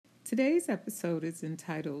Today's episode is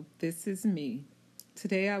entitled, This Is Me.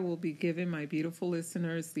 Today I will be giving my beautiful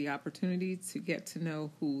listeners the opportunity to get to know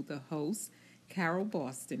who the host, Carol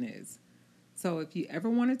Boston, is. So if you ever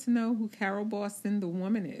wanted to know who Carol Boston, the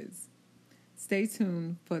woman, is, stay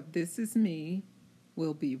tuned for This Is Me.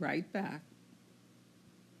 We'll be right back.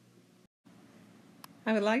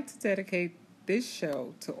 I would like to dedicate this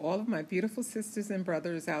show to all of my beautiful sisters and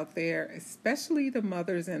brothers out there, especially the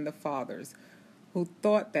mothers and the fathers who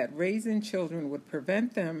thought that raising children would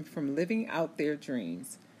prevent them from living out their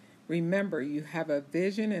dreams. Remember, you have a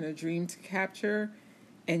vision and a dream to capture,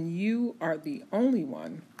 and you are the only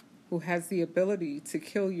one who has the ability to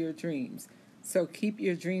kill your dreams. So keep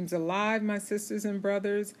your dreams alive, my sisters and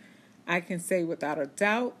brothers. I can say without a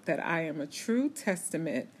doubt that I am a true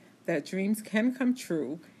testament that dreams can come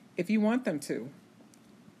true if you want them to,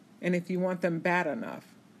 and if you want them bad enough.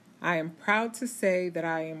 I am proud to say that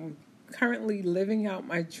I am currently living out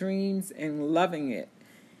my dreams and loving it,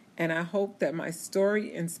 and I hope that my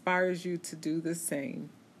story inspires you to do the same.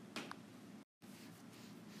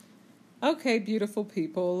 Okay, beautiful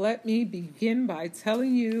people, let me begin by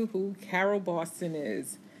telling you who Carol Boston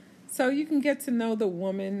is, so you can get to know the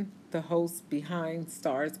woman, the host behind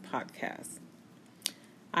Stars Podcast.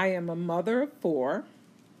 I am a mother of 4.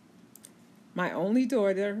 My only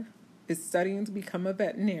daughter is studying to become a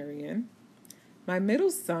veterinarian. My middle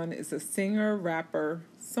son is a singer, rapper,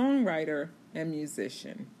 songwriter, and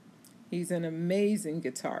musician. He's an amazing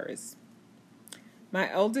guitarist.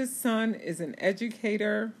 My eldest son is an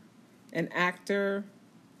educator, an actor,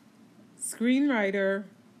 screenwriter,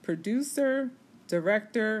 producer,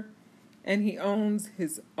 director, and he owns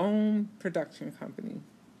his own production company.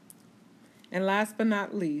 And last but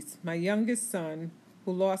not least, my youngest son,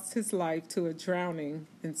 who lost his life to a drowning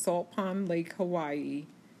in Salt Pond Lake, Hawaii.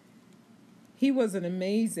 He was an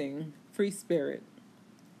amazing free spirit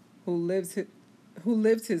who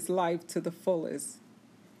lived his life to the fullest.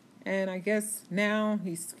 And I guess now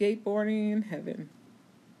he's skateboarding in heaven.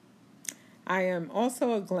 I am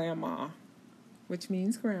also a grandma, which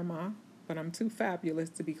means grandma, but I'm too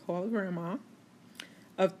fabulous to be called grandma,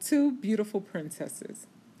 of 2 beautiful princesses.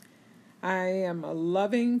 I am a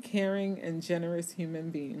loving, caring, and generous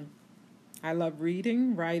human being. I love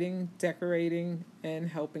reading, writing, decorating, and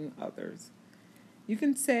helping others. You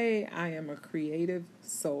can say I am a creative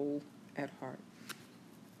soul at heart.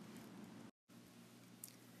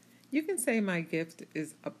 You can say my gift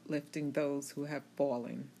is uplifting those who have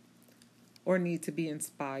fallen or need to be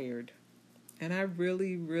inspired, and I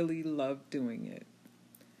really, really love doing it.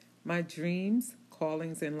 My dreams,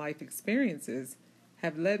 callings, and life experiences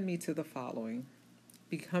have led me to the following: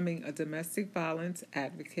 becoming a domestic violence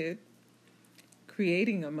advocate,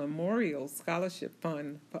 creating a memorial scholarship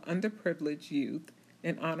fund for underprivileged youth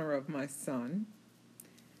in honor of my son,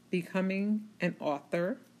 becoming an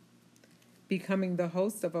author, becoming the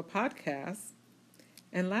host of a podcast,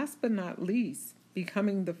 and last but not least,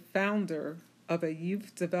 becoming the founder of a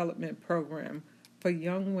youth development program for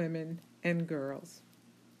young women and girls.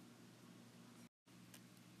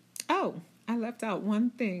 Oh, I left out one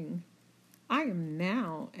thing. I am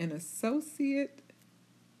now an associate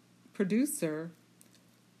producer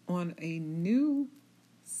on a new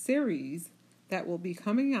series that will be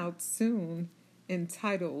coming out soon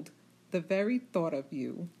entitled The Very Thought of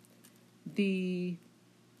You. The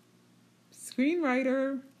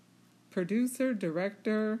screenwriter, producer,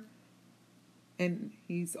 director, and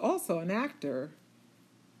he's also an actor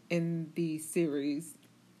in the series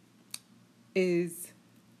is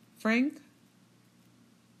Frank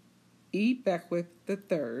E. Beckwith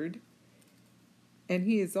III, and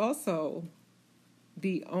he is also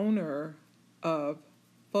the owner of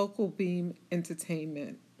Focal Beam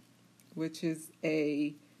Entertainment, which is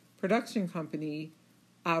a production company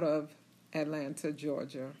out of Atlanta,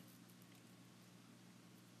 Georgia.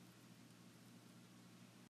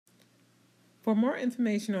 For more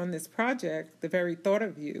information on this project, The Very Thought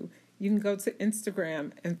of You, you can go to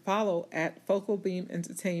Instagram and follow at Focal Beam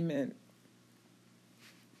Entertainment.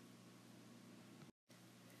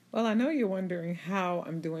 Well, I know you're wondering how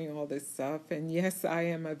I'm doing all this stuff, and yes, I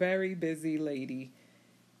am a very busy lady.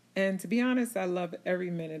 And to be honest, I love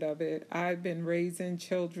every minute of it. I've been raising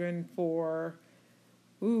children for,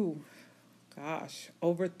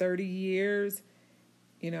 over 30 years,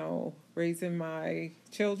 raising my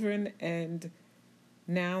children, and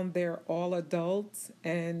now they're all adults,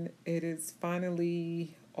 and it is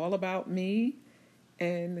finally all about me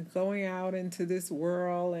and going out into this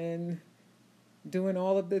world and doing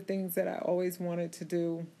all of the things that I always wanted to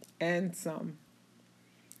do and some.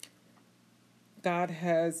 God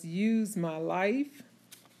has used my life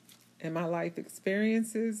and my life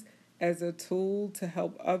experiences as a tool to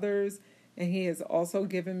help others, and He has also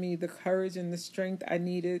given me the courage and the strength I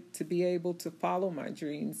needed to be able to follow my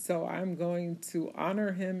dreams. So I'm going to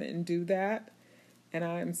honor Him and do that, and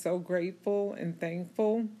I am so grateful and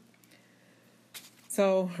thankful.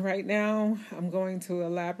 So right now, I'm going to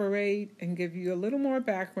elaborate and give you a little more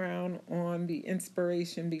background on the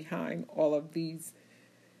inspiration behind all of these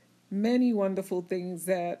many wonderful things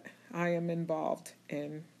that I am involved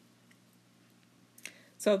in.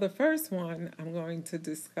 So the first one I'm going to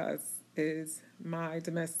discuss is my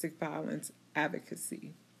domestic violence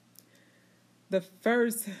advocacy. The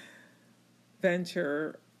first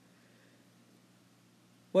venture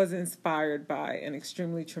was inspired by an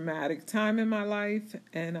extremely traumatic time in my life,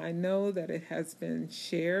 and I know that it has been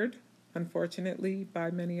shared, unfortunately,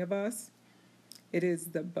 by many of us. It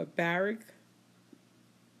is the barbaric,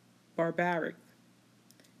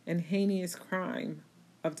 and heinous crime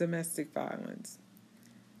of domestic violence.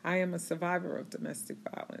 I am a survivor of domestic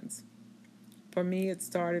violence. For me, it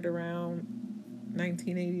started around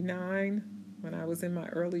 1989 when I was in my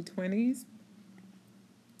early 20s.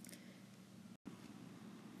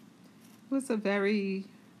 It was a very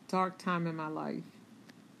dark time in my life,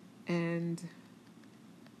 and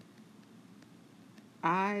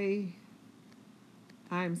I'm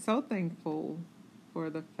so thankful for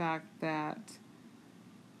the fact that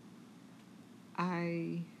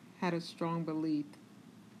I had a strong belief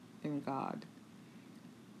in God.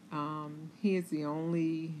 He is the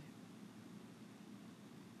only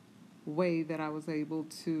way that I was able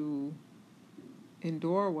to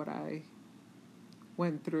endure what I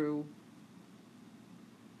went through,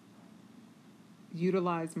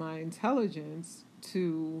 utilize my intelligence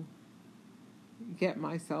to get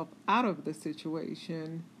myself out of the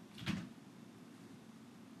situation,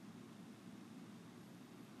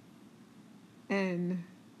 and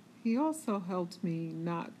He also helped me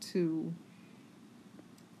not to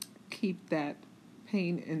keep that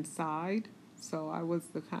pain inside. So I was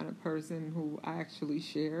the kind of person who actually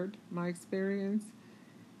shared my experience,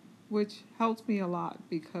 which helped me a lot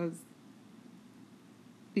because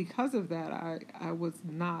of that, I was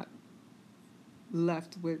not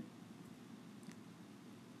left with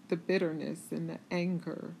the bitterness and the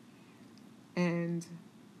anger. And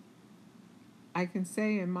I can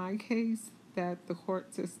say in my case that the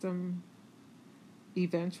court system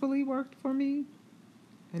eventually worked for me.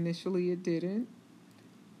 Initially, it didn't.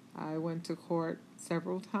 I went to court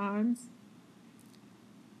several times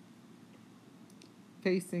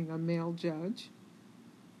facing a male judge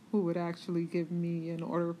who would actually give me an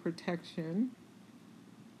order of protection,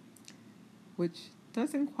 which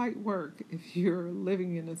doesn't quite work if you're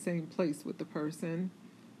living in the same place with the person,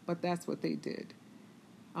 but that's what they did.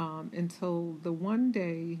 Until the one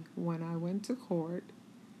day when I went to court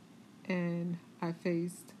and I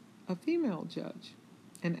faced a female judge,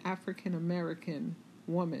 an African American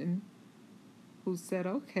woman, who said,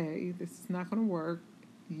 okay, this is not going to work.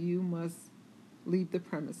 You must leave the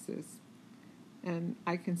premises. And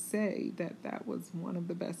I can say that that was one of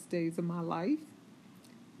the best days of my life.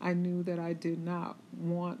 I knew that I did not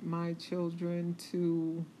want my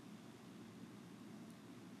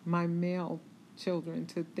male children,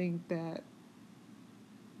 to think that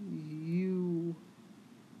you,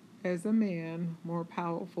 as a man, more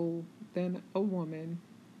powerful than a woman,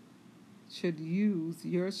 should use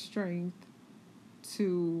your strength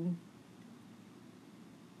to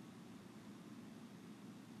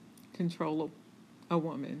control a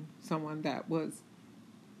woman, someone that was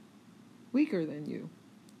weaker than you.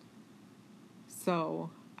 So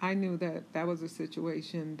I knew that that was a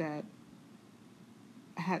situation that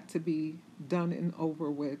had to be done and over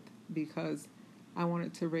with, because I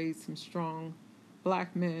wanted to raise some strong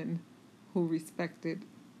black men who respected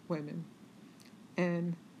women.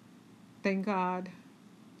 And thank God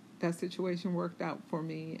that situation worked out for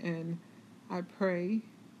me. And I pray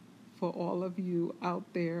for all of you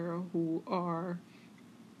out there who are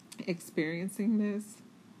experiencing this,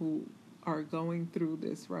 who are going through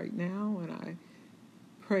this right now. And I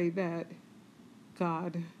pray that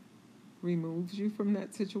God removes you from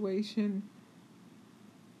that situation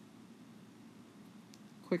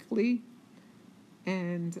quickly.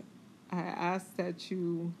 And I ask that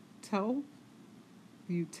you tell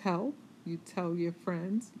your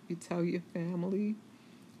friends, you tell your family,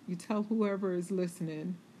 you tell whoever is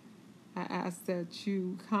listening. I ask that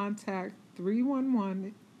you contact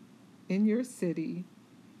 311 in your city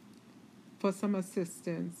for some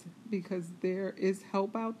assistance, because there is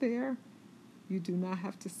help out there. You do not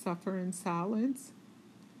have to suffer in silence.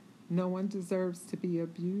 No one deserves to be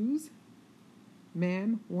abused,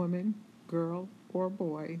 man, woman, girl, or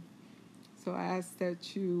boy. So I ask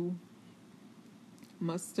that you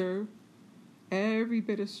Muster every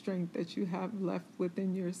bit of strength that you have left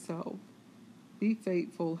within yourself. Be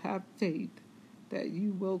faithful, have faith that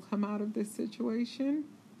you will come out of this situation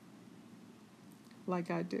like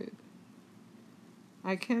I did.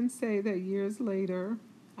 I can say that years later,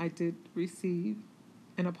 I did receive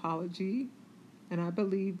an apology, and I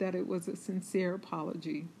believe that it was a sincere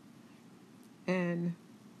apology. And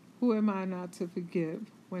who am I not to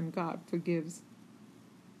forgive when God forgives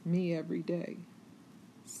me every day?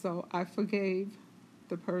 So I forgave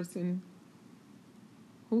the person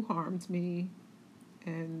who harmed me,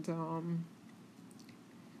 and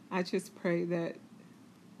I just pray that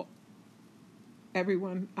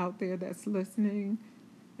everyone out there that's listening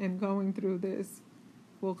and going through this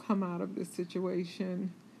will come out of this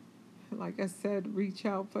situation. Like I said, reach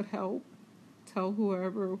out for help. Tell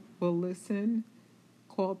whoever will listen.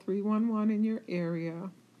 Call 311 in your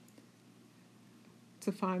area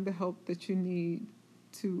to find the help that you need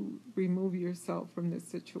to remove yourself from this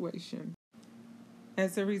situation.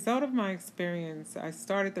 As a result of my experience, I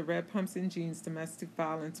started the Red Pumps and Jeans domestic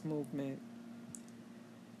violence movement,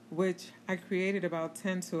 which I created about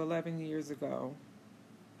 10 to 11 years ago.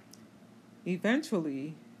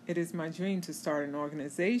 Eventually, it is my dream to start an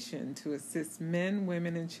organization to assist men,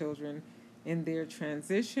 women, and children in their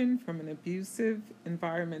transition from an abusive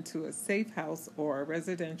environment to a safe house or a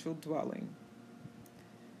residential dwelling.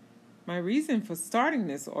 My reason for starting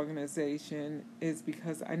this organization is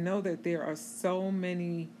because I know that there are so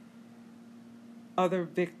many other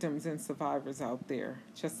victims and survivors out there,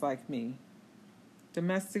 just like me.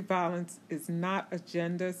 Domestic violence is not a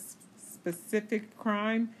gender-specific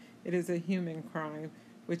crime. It is a human crime,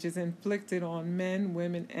 which is inflicted on men,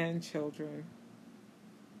 women, and children.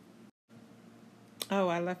 Oh,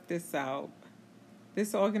 I left this out.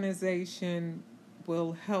 This organization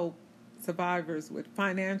will help survivors with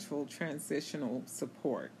financial transitional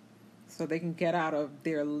support so they can get out of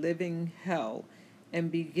their living hell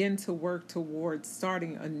and begin to work towards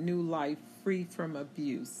starting a new life free from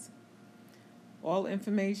abuse. All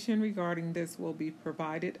information regarding this will be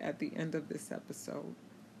provided at the end of this episode.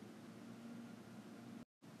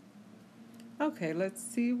 Okay, let's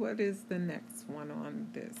see what is the next one on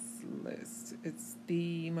this list. It's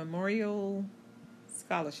the Memorial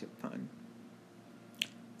Scholarship Fund.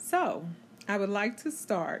 So, I would like to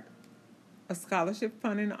start a scholarship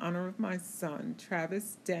fund in honor of my son,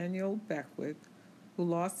 Travis Daniel Beckwith, who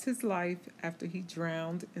lost his life after he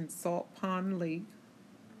drowned in Salt Pond Lake,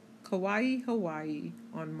 Kauai, Hawaii,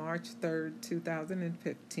 on March 3rd,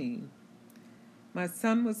 2015. My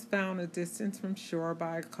son was found a distance from shore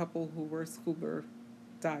by a couple who were scuba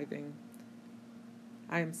diving.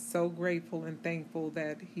 I am so grateful and thankful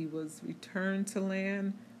that he was returned to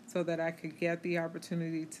land so that I could get the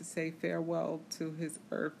opportunity to say farewell to his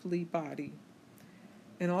earthly body.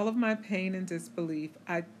 In all of my pain and disbelief,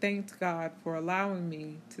 I thanked God for allowing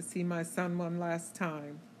me to see my son one last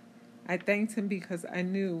time. I thanked him because I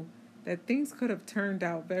knew that things could have turned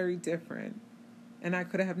out very different, and I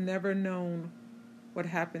could have never known what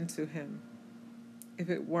happened to him if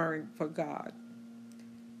it weren't for God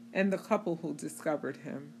and the couple who discovered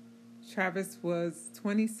him. Travis was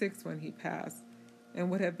 26 when he passed and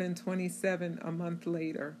would have been 27 a month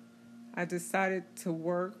later. I decided to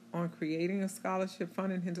work on creating a scholarship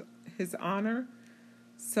fund in his honor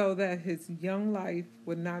so that his young life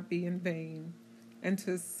would not be in vain, and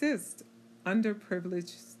to assist underprivileged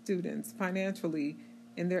students financially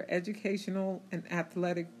in their educational and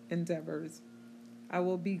athletic endeavors. I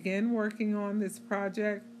will begin working on this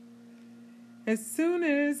project as soon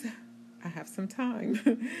as I have some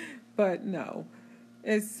time, but no,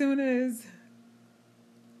 as soon as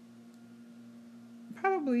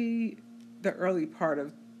probably the early part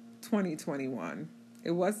of 2021.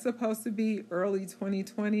 It was supposed to be early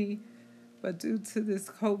 2020, but due to this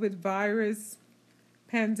COVID virus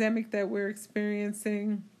pandemic that we're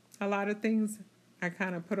experiencing, a lot of things I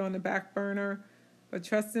kind of put on the back burner. But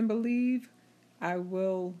trust and believe, I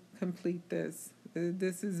will complete this.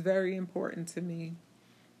 This is very important to me,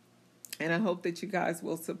 and I hope that you guys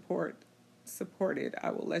will support it. I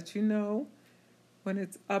will let you know when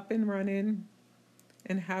it's up and running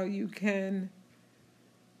and how you can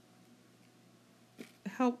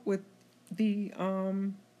help with the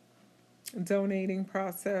donating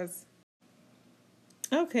process.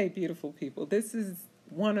 Okay, beautiful people. This is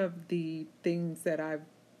one of the things that I've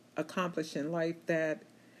accomplished in life that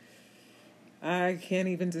I can't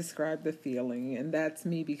even describe the feeling, and that's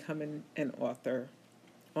me becoming an author.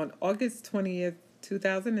 On August 20th,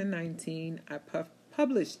 2019, I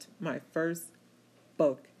published my first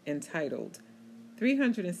book entitled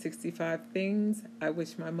 365 Things I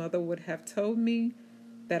Wish My Mother Would Have Told Me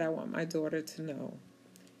that I want my daughter to know.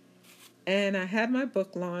 And I had my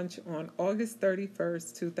book launch on August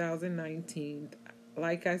 31st, 2019.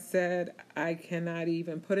 Like I said, I cannot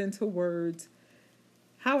even put into words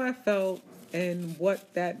how I felt and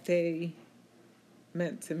what that day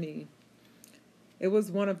meant to me. It was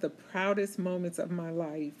one of the proudest moments of my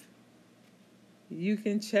life. You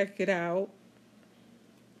can check it out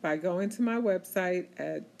by going to my website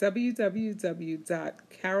at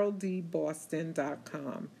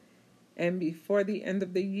www.caroldboston.com. And before the end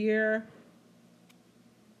of the year,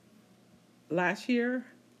 last year,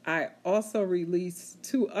 I also released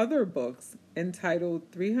 2 other books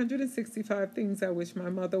entitled 365 Things I Wish My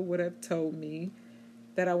Mother Would Have Told Me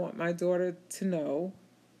That I Want My Daughter to Know,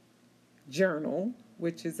 Journal,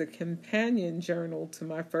 which is a companion journal to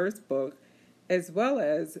my first book, as well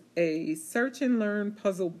as a search and learn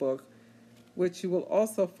puzzle book, which you will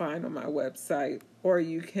also find on my website, or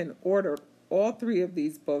you can order all 3 of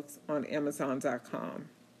these books on Amazon.com.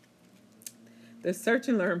 The search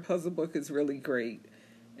and learn puzzle book is really great,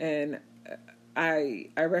 and I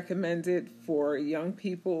recommend it for young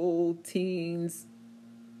people, teens,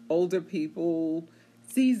 older people,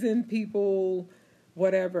 seasoned people,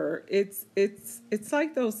 whatever. It's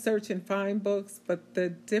like those search and find books, but the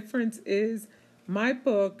difference is my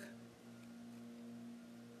book,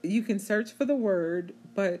 you can search for the word,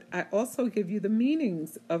 but I also give you the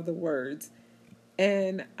meanings of the words.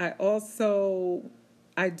 And I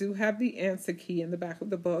do have the answer key in the back of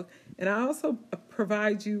the book. And I also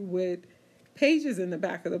provide you with pages in the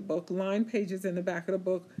back of the book, line pages in the back of the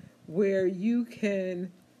book, where you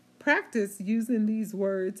can practice using these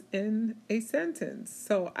words in a sentence.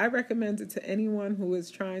 So I recommend it to anyone who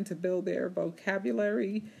is trying to build their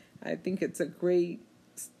vocabulary. I think it's a great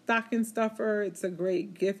stocking stuffer. It's a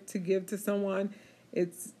great gift to give to someone.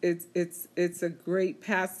 It's a great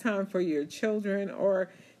pastime for your children,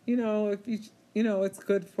 or if it's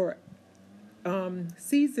good for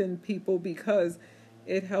seasoned people because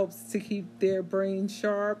it helps to keep their brain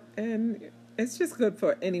sharp, and it's just good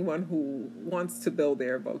for anyone who wants to build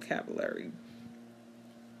their vocabulary.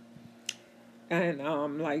 And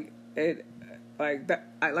like I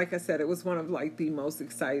said, it was one of the most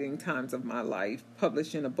exciting times of my life,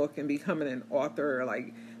 publishing a book and becoming an author.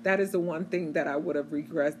 That is the one thing that I would have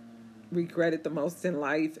regretted the most in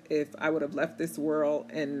life, if I would have left this world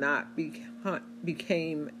and not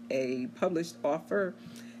became a published author.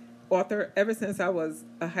 Ever since I was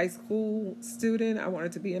a high school student, I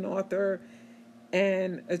wanted to be an author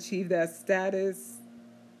and achieve that status.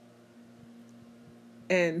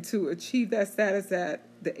 And to achieve that status at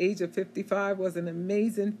the age of 55 was an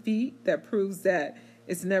amazing feat that proves that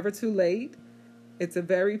it's never too late. It's a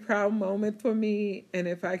very proud moment for me, and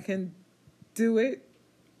if I can do it,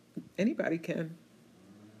 anybody can.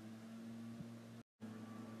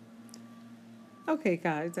 Okay,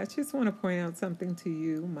 guys, I just want to point out something to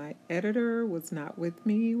you. My editor was not with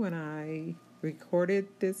me when I recorded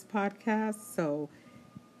this podcast, so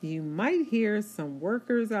you might hear some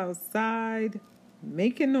workers outside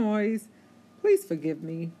making noise. Please forgive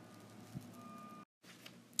me.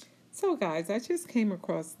 So, guys, I just came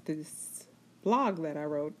across this blog that I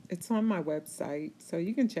wrote. It's on my website, so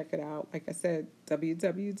you can check it out. Like I said,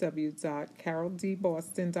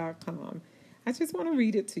 www.caroldboston.com. I just want to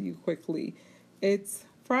read it to you quickly. It's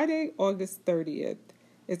Friday, August 30th.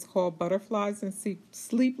 It's called Butterflies and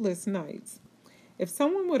Sleepless Nights. If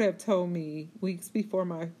someone would have told me weeks before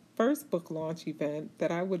my first book launch event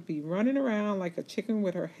that I would be running around like a chicken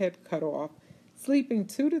with her head cut off, sleeping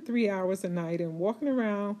 2 to 3 hours a night, and walking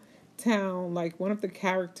around town like one of the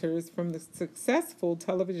characters from the successful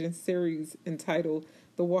television series entitled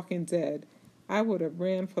The Walking Dead, I would have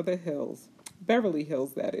ran for the hills. Beverly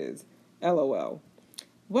Hills, that is. LOL.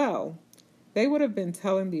 Well, they would have been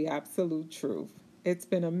telling the absolute truth. It's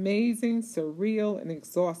been amazing, surreal, and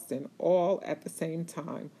exhausting all at the same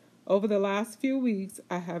time. Over the last few weeks,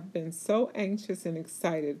 I have been so anxious and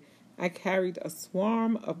excited. I carried a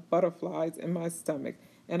swarm of butterflies in my stomach,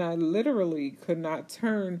 and I literally could not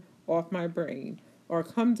turn off my brain or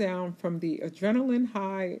come down from the adrenaline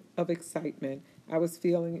high of excitement I was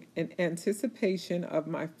feeling in anticipation of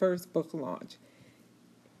my first book launch.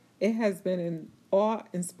 It has been an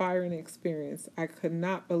awe-inspiring experience. I could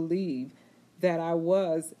not believe that I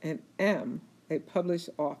was and am a published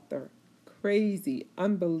author. Crazy,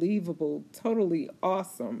 unbelievable, totally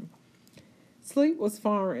awesome. Sleep was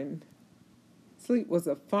foreign. Sleep was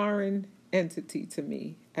a foreign entity to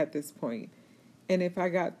me at this point. And if I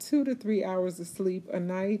got 2 to 3 hours of sleep a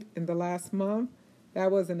night in the last month,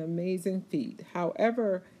 that was an amazing feat.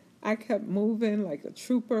 However, I kept moving like a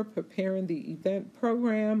trooper, preparing the event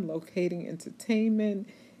program, locating entertainment,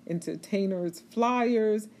 entertainers'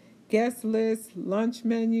 flyers, guest lists, lunch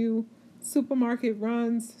menu, supermarket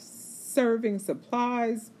runs, serving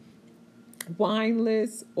supplies, wine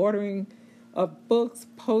lists, ordering of books,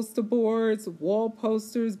 poster boards, wall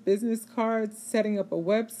posters, business cards, setting up a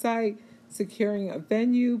website, securing a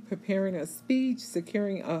venue, preparing a speech,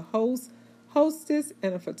 securing a host, hostess,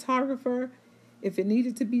 and a photographer. If it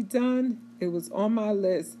needed to be done, it was on my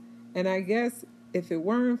list. And I guess if it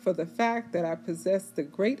weren't for the fact that I possessed the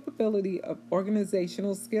great ability of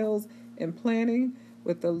organizational skills and planning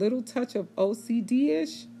with a little touch of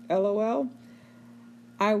OCD-ish, LOL,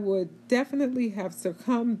 I would definitely have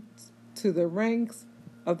succumbed to the ranks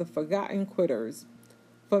of the forgotten quitters.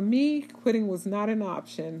 For me, quitting was not an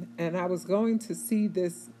option, and I was going to see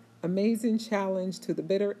this amazing challenge to the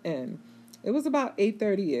bitter end. It was about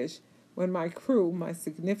 8:30-ish when my crew, my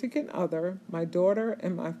significant other, my daughter,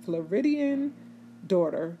 and my Floridian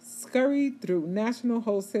daughter scurried through National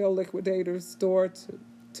Wholesale Liquidators store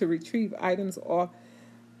to retrieve items off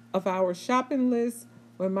of our shopping list.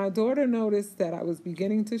 When my daughter noticed that I was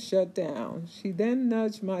beginning to shut down, she then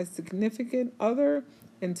nudged my significant other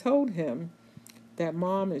and told him that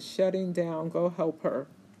Mom is shutting down, go help her.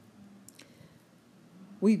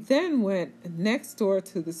 We then went next door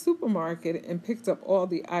to the supermarket and picked up all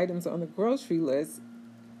the items on the grocery list.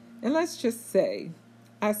 And let's just say,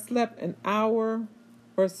 I slept an hour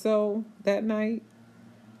or so that night.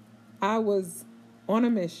 I was on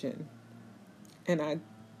a mission, and I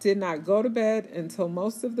did not go to bed until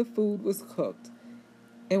most of the food was cooked.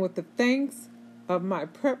 And with the thanks of my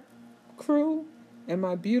prep crew and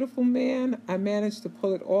my beautiful man, I managed to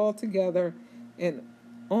pull it all together, and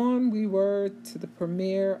on we were to the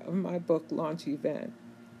premiere of my book launch event.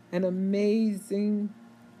 An amazing,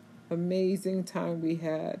 amazing time we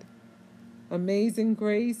had. Amazing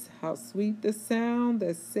grace, how sweet the sound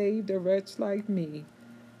that saved a wretch like me.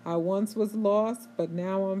 I once was lost, but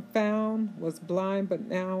now I'm found, was blind, but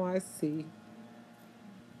now I see.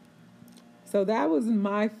 So that was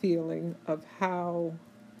my feeling of how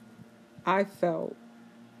I felt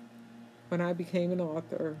when I became an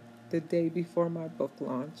author the day before my book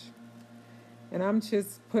launch. And I'm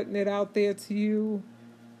just putting it out there to you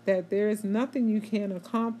that there is nothing you can't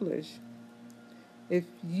accomplish. If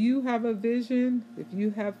you have a vision, if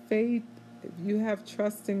you have faith, if you have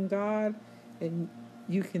trust in God, and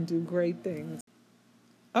you can do great things.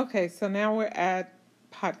 Okay, so now we're at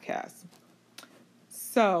podcasts.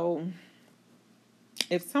 So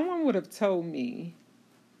if someone would have told me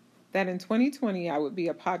that in 2020 I would be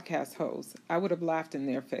a podcast host, I would have laughed in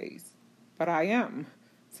their face. But I am.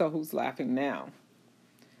 So who's laughing now?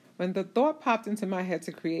 When the thought popped into my head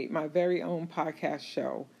to create my very own podcast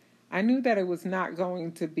show, I knew that it was not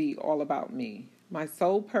going to be all about me. My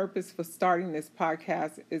sole purpose for starting this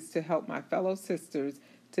podcast is to help my fellow sisters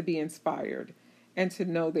to be inspired and to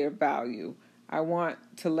know their value. I want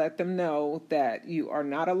to let them know that you are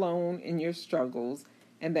not alone in your struggles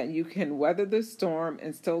and that you can weather the storm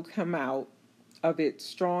and still come out of it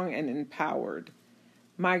strong and empowered.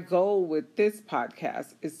 My goal with this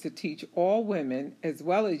podcast is to teach all women, as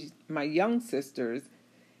well as my young sisters,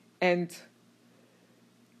 and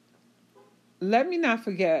let me not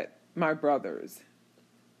forget my brothers,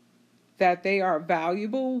 that they are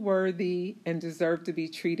valuable, worthy, and deserve to be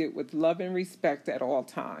treated with love and respect at all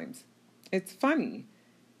times. It's funny.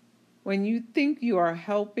 When you think you are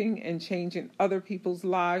helping and changing other people's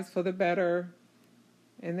lives for the better,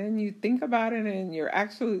 and then you think about it and you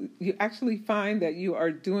actually find that you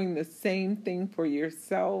are doing the same thing for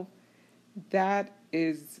yourself, that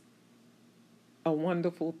is a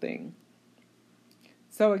wonderful thing.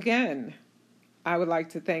 So again, I would like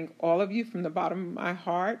to thank all of you from the bottom of my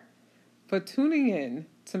heart for tuning in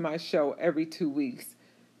to my show every 2 weeks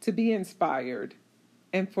to be inspired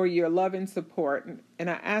and for your love and support. And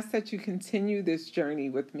I ask that you continue this journey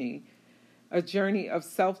with me, a journey of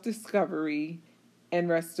self-discovery and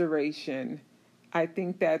restoration. I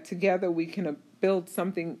think that together we can build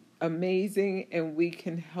something amazing and we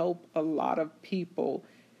can help a lot of people.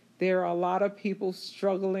 There are a lot of people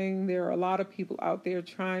struggling. There are a lot of people out there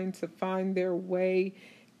trying to find their way.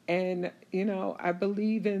 And, I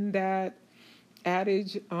believe in that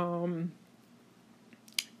adage, I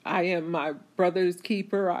am my brother's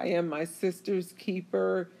keeper. I am my sister's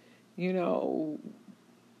keeper. God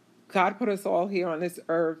put us all here on this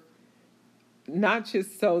earth, not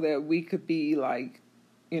just so that we could be like,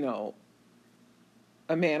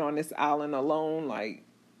 a man on this island alone. Like,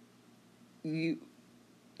 you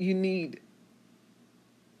need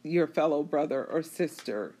your fellow brother or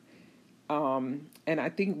sister. And I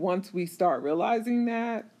think once we start realizing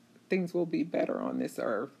that, things will be better on this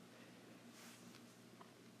earth.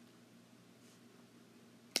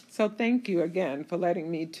 So thank you again for letting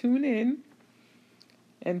me tune in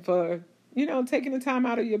and for, taking the time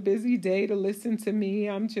out of your busy day to listen to me.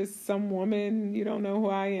 I'm just some woman, you don't know who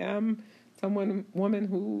I am, woman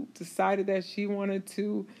who decided that she wanted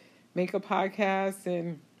to make a podcast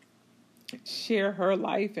and share her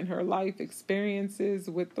life and her life experiences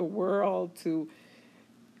with the world to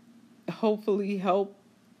hopefully help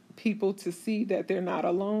people to see that they're not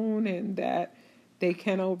alone and that they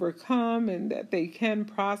can overcome and that they can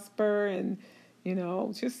prosper, and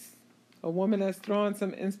just a woman that's throwing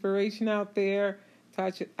some inspiration out there.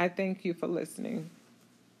 So I thank you for listening.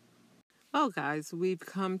 Well, guys, we've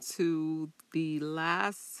come to the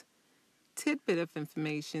last tidbit of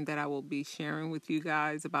information that I will be sharing with you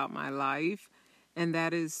guys about my life, and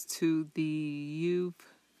that is to the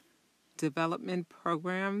youth development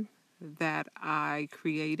program that I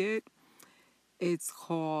created. It's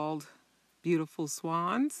called Beautiful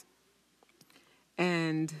Swans.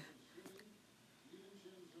 And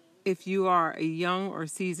if you are a young or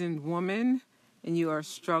seasoned woman and you are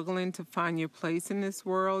struggling to find your place in this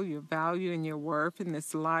world, your value and your worth in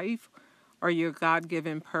this life, or your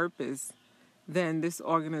God-given purpose, then this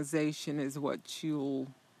organization is what you'll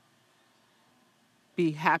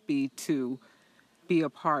be happy to be a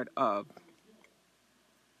part of.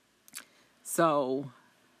 So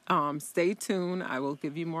stay tuned. I will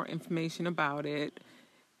give you more information about it.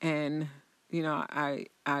 And, I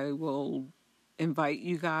will invite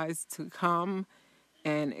you guys to come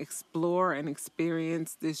and explore and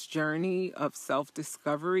experience this journey of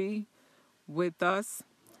self-discovery with us.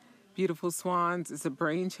 Beautiful Swans is a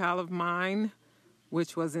brainchild of mine,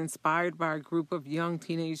 which was inspired by a group of young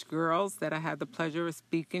teenage girls that I had the pleasure of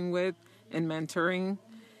speaking with and mentoring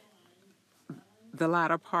the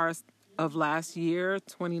latter part of last year,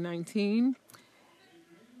 2019.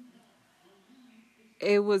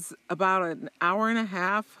 It was about an hour and a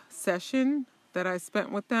half session that I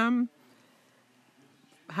spent with them.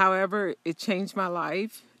 However, it changed my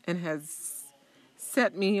life and has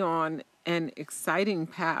set me on an exciting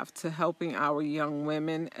path to helping our young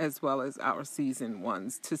women as well as our seasoned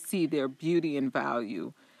ones to see their beauty and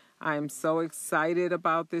value. I am so excited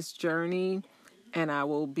about this journey, and I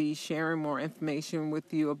will be sharing more information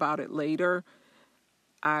with you about it later.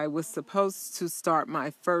 I was supposed to start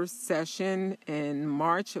my first session in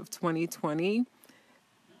March of 2020.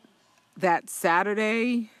 That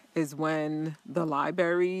Saturday is when the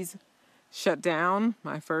libraries shut down.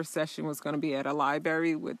 My first session was going to be at a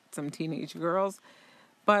library with some teenage girls.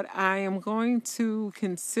 But I am going to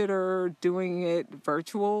consider doing it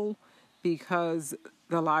virtual because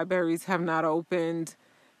the libraries have not opened,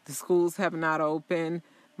 the schools have not opened.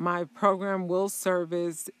 My program will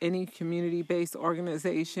service any community-based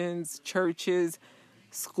organizations, churches,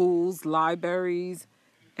 schools, libraries,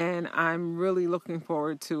 and I'm really looking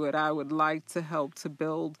forward to it. I would like to help to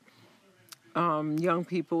build young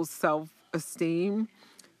people's self-esteem.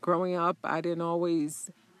 Growing up, I didn't always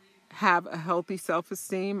have a healthy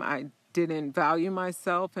self-esteem. I didn't value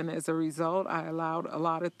myself, and as a result, I allowed a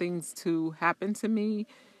lot of things to happen to me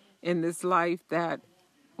in this life that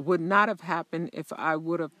would not have happened if I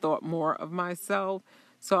would have thought more of myself.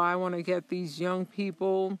 So I want to get these young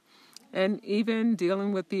people, and even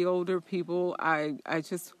dealing with the older people, I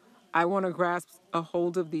want to grasp a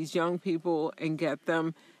hold of these young people and get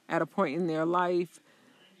them at a point in their life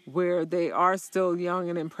where they are still young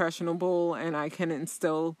and impressionable, and I can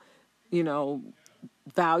instill,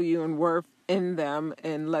 value and worth in them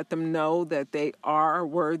and let them know that they are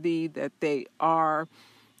worthy, that they are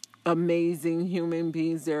amazing human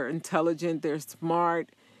beings, they're intelligent, they're smart,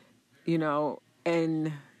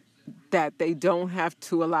 and that they don't have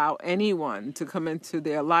to allow anyone to come into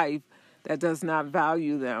their life that does not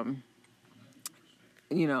value them,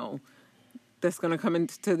 that's going to come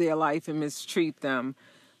into their life and mistreat them.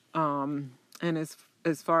 And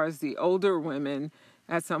as far as the older women,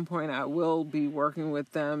 at some point I will be working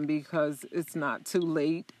with them because it's not too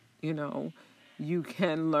late. You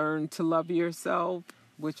can learn to love yourself,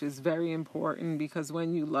 which is very important, because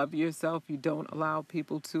when you love yourself, you don't allow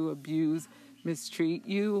people to abuse, mistreat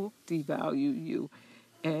you, devalue you.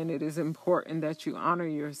 And it is important that you honor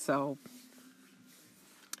yourself.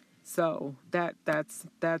 So that's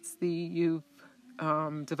the youth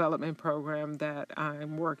development program that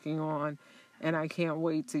I'm working on, and I can't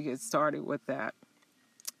wait to get started with that.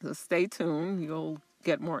 So stay tuned. You'll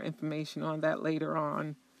get more information on that later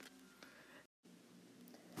on.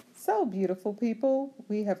 So, beautiful people,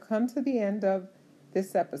 we have come to the end of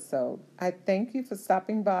this episode. I thank you for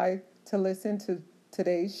stopping by to listen to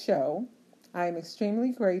today's show. I am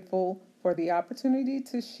extremely grateful for the opportunity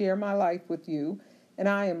to share my life with you, and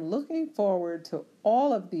I am looking forward to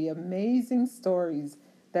all of the amazing stories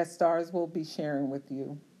that Stars will be sharing with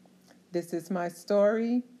you. This is my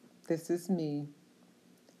story. This is me.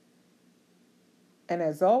 And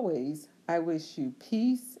as always, I wish you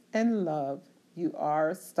peace and love. You are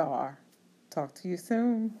a star. Talk to you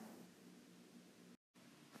soon.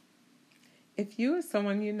 If you or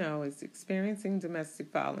someone you know is experiencing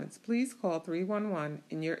domestic violence, please call 311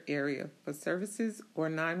 in your area for services or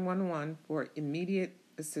 911 for immediate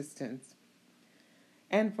assistance.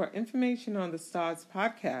 And for information on the Stars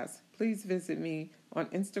podcast, please visit me on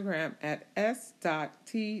Instagram at s.t.a.r.s.podcast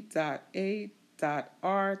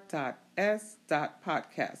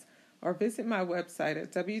or visit my website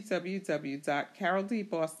at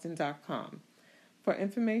www.caroldboston.com. For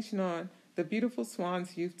information on the Beautiful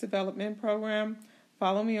Swans Youth Development Program,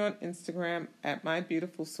 follow me on Instagram at My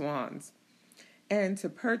Beautiful Swans. And to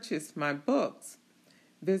purchase my books,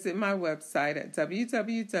 visit my website at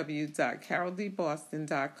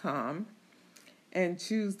www.caroldboston.com and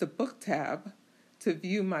choose the book tab to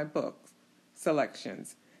view my book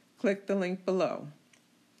selections. Click the link below.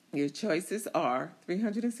 Your choices are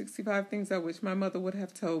 365 Things I Wish My Mother Would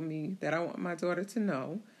Have Told Me That I Want My Daughter to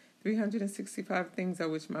Know, 365 Things I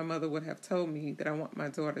Wish My Mother Would Have Told Me That I Want My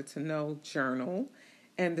Daughter to Know journal,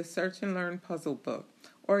 and the Search and Learn puzzle book.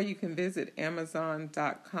 Or you can visit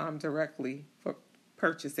Amazon.com directly for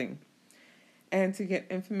purchasing. And to get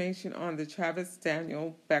information on the Travis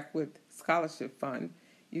Daniel Beckwith Scholarship Fund,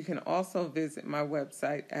 you can also visit my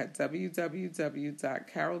website at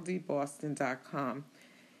www.caroldboston.com.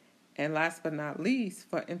 And last but not least,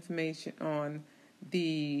 for information on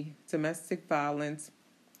the domestic violence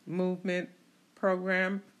movement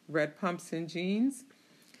program, Red Pumps and Jeans,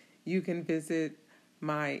 you can visit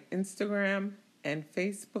my Instagram and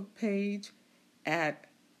Facebook page at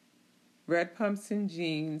Red Pumps and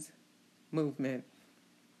Jeans Movement.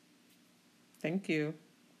 Thank you.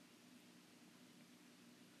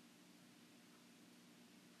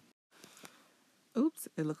 Oops,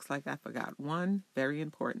 it looks like I forgot one very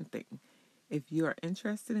important thing. If you are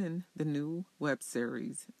interested in the new web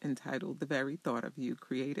series entitled The Very Thought of You,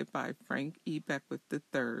 created by Frank E. Beckwith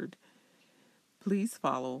III, please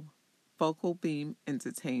follow Focal Beam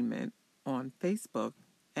Entertainment on Facebook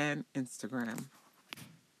and Instagram.